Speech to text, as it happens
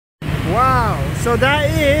So that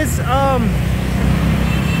is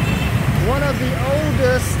one of the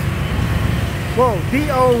oldest, well, the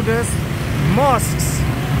oldest mosques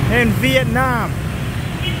in Vietnam.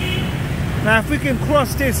 Now if we can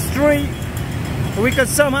cross this street, we could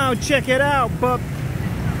somehow check it out, but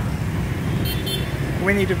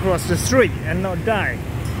we need to cross the street and not die.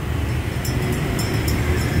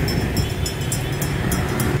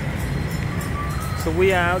 So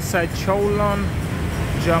we are outside Cholon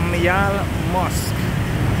Jamial Mosque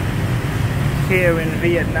here in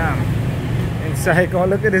Vietnam. In Saigon,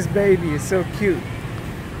 look at this baby, it's so cute.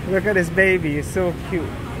 Look at this baby, it's so cute.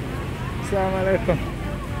 Assalamu alaikum.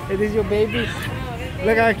 Is this your baby?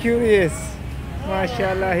 Look how cute he is.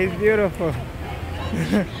 MashaAllah, he's beautiful.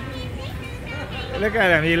 Look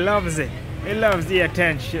at him, he loves it. He loves the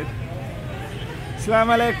attention.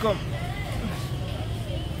 Assalamu alaikum.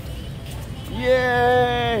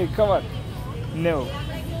 Yay! Come on. No.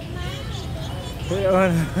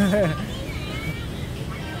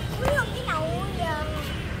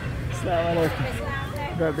 Assalamu alaikum.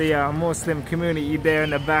 Got the Muslim community there in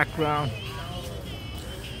the background.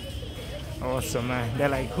 Awesome, man. They're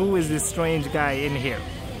like, who is this strange guy in here?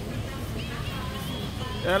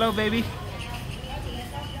 Hello, baby.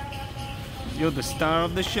 You're the star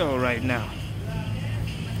of the show right now.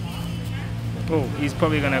 Oh, he's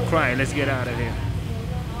probably gonna cry. Let's get out of here.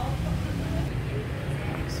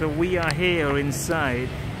 So we are here inside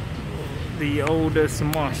the oldest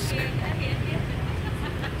mosque.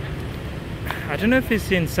 I don't know if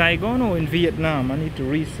it's in Saigon or in Vietnam. I need to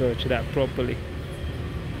research that properly.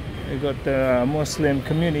 We got the Muslim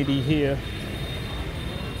community here.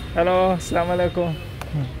 Hello, assalamu alaikum.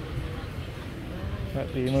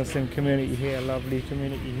 Got the Muslim community here, lovely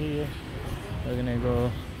community here. We're gonna go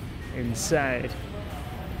inside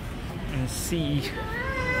and see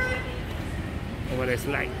what it's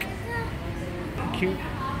like. Cute.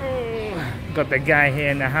 Got the guy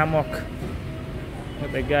here in the hammock.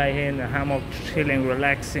 Got the guy here in the hammock chilling,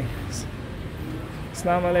 relaxing.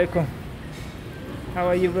 Assalamu alaikum. How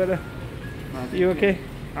are you, brother? You okay?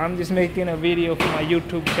 I'm just making a video for my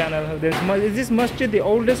YouTube channel. Is this masjid the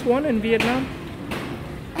oldest one in Vietnam?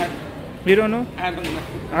 You don't know? I don't know.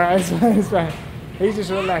 It's fine, it's fine. He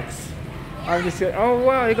just relax. I'm just, oh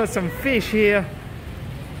wow, he got some fish here.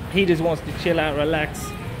 He just wants to chill out,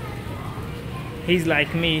 relax. He's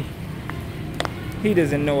like me. He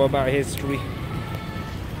doesn't know about history.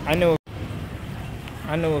 I know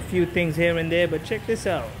a few things here and there, but check this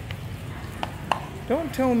out.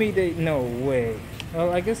 Don't tell me they, no way.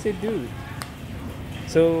 Well, I guess they do.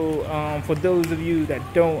 So for those of you that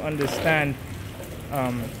don't understand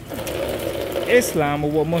Islam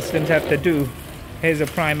or what Muslims have to do, here's a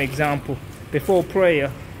prime example. Before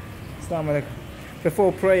prayer,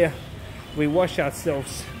 we wash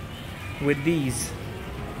ourselves with these.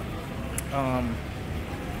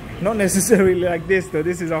 Not necessarily like this though.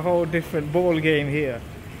 This is a whole different ball game here.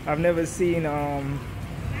 I've never seen.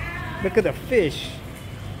 Look at the fish.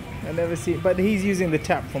 I've never seen. But he's using the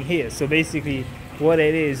tap from here. So basically, what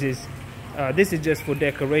it is this is just for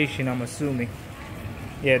decoration. I'm assuming.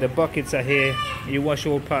 Yeah, the buckets are here. You wash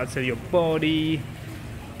all parts of your body.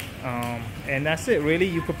 And that's it really.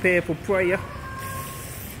 You prepare for prayer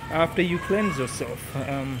after you cleanse yourself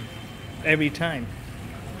every time.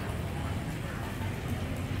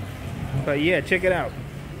 But yeah, check it out.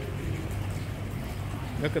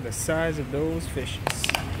 Look at the size of those fishes.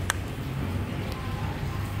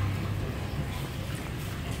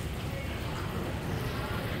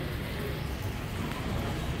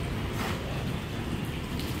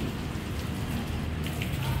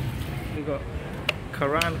 We got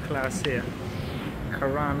Quran class here.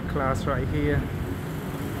 Quran class right here.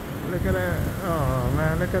 Look at that. Oh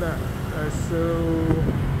man, look at that. That's so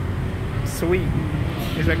sweet.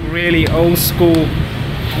 It's like really old school.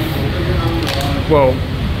 Well,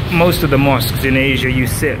 most of the mosques in Asia, you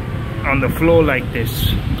sit on the floor like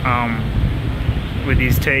this with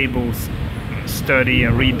these tables, study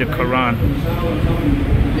and read the Quran.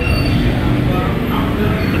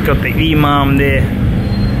 You got the Imam there.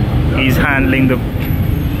 He's handling the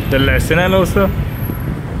lesson. Hello, sir.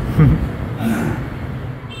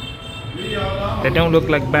 They don't look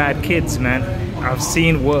like bad kids, man. I've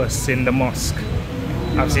seen worse in the mosque.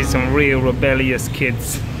 I've seen some real rebellious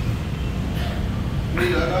kids.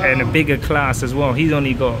 And a bigger class as well. He's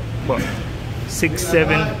only got, what, 6,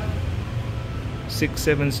 7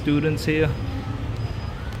 students here.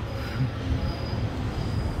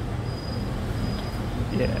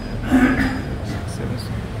 Yeah. 6, 7.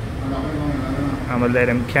 I'm gonna let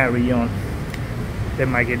him carry on. They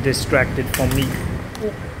might get distracted from me.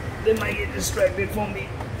 They might get distracted from me.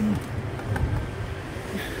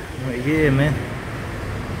 Right here, man.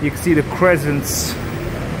 You can see the crescents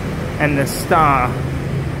and the star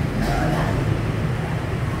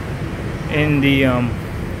in the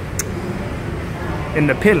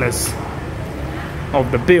pillars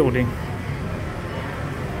of the building.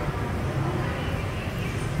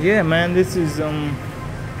 Yeah, man, this is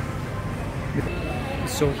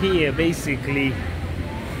so here basically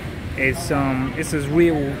it's is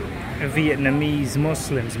real Vietnamese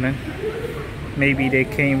Muslims, man. Maybe they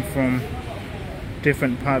came from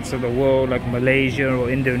different parts of the world, like Malaysia or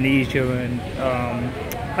Indonesia, and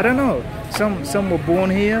I don't know. Some were born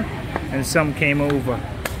here, and some came over.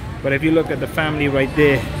 But if you look at the family right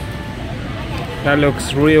there, that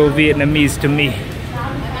looks real Vietnamese to me.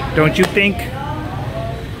 Don't you think?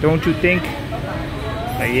 Don't you think?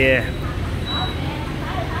 But yeah,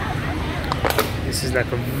 this is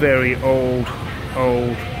like a very old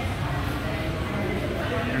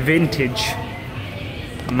vintage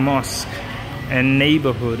mosque and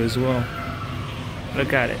neighborhood as well.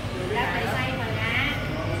 Look at it.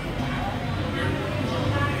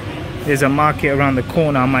 There's a market around the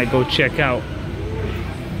corner I might go check out.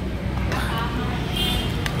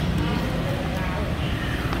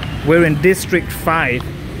 We're in District 5.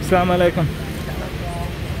 Assalamu alaikum.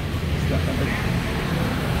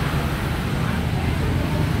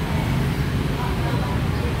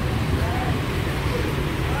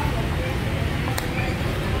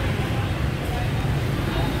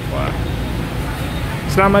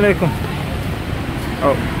 Assalamu alaikum.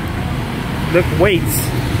 Oh, look, weights.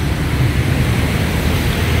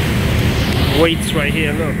 Weights right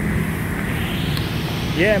here, look.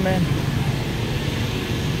 Yeah, man.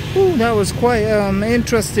 Ooh, that was quite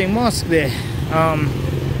interesting mosque there.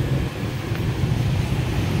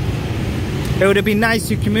 It would have been nice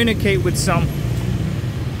to communicate with some,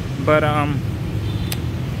 but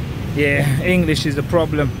yeah, English is a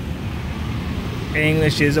problem.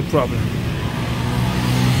 English is a problem.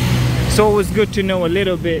 It's always good to know a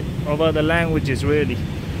little bit of other languages, really.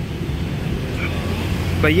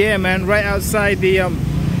 But yeah, man, right outside the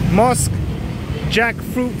mosque,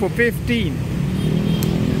 jackfruit for 15.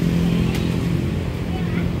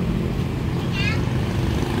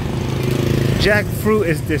 Jackfruit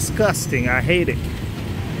is disgusting. I hate it.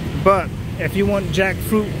 But if you want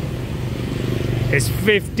jackfruit, it's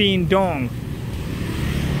 15 dong,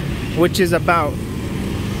 which is about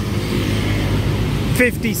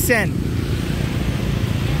 50 cents.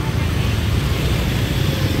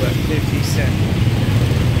 About 50 cents.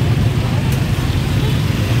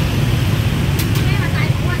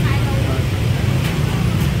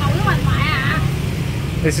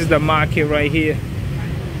 This is the market right here.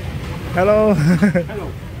 Hello.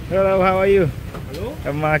 Hello. Hello, how are you? Hello.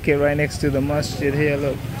 A market right next to the masjid here.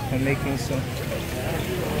 Look, I'm making some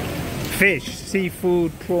fish,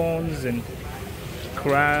 seafood, prawns, and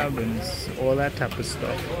crab, and all that type of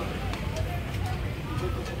stuff.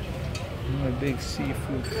 I'm a big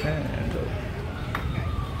seafood fan, though.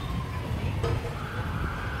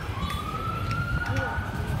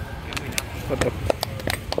 Got the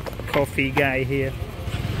coffee guy here.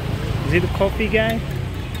 Is he the coffee guy?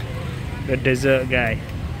 The dessert guy.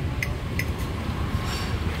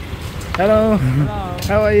 Hello. Hello.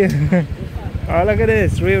 How are you? Oh, look at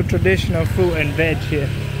this. Real traditional fruit and veg here.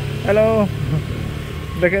 Hello.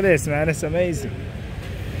 Look at this, man. It's amazing.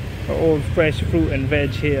 All fresh fruit and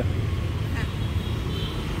veg here.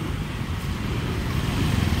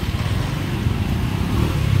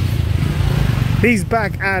 These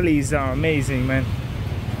back alleys are amazing, man.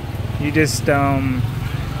 You just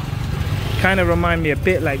kind of remind me a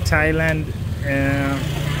bit like Thailand,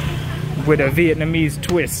 with a Vietnamese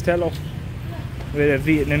twist. Hello. With a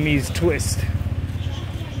Vietnamese twist.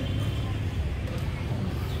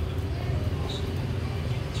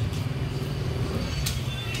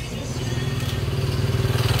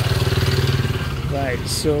 Right,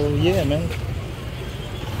 so yeah, man.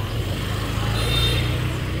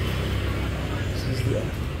 This is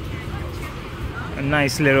a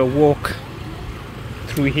nice little walk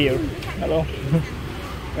through here. Hello.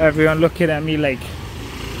 Everyone looking at me like,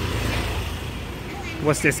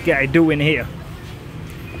 what's this guy doing here?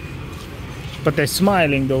 But they're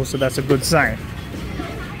smiling though, so that's a good sign.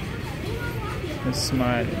 They're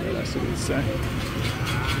smiling, that's a good sign.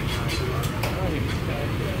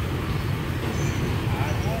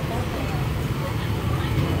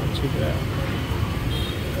 Not too bad.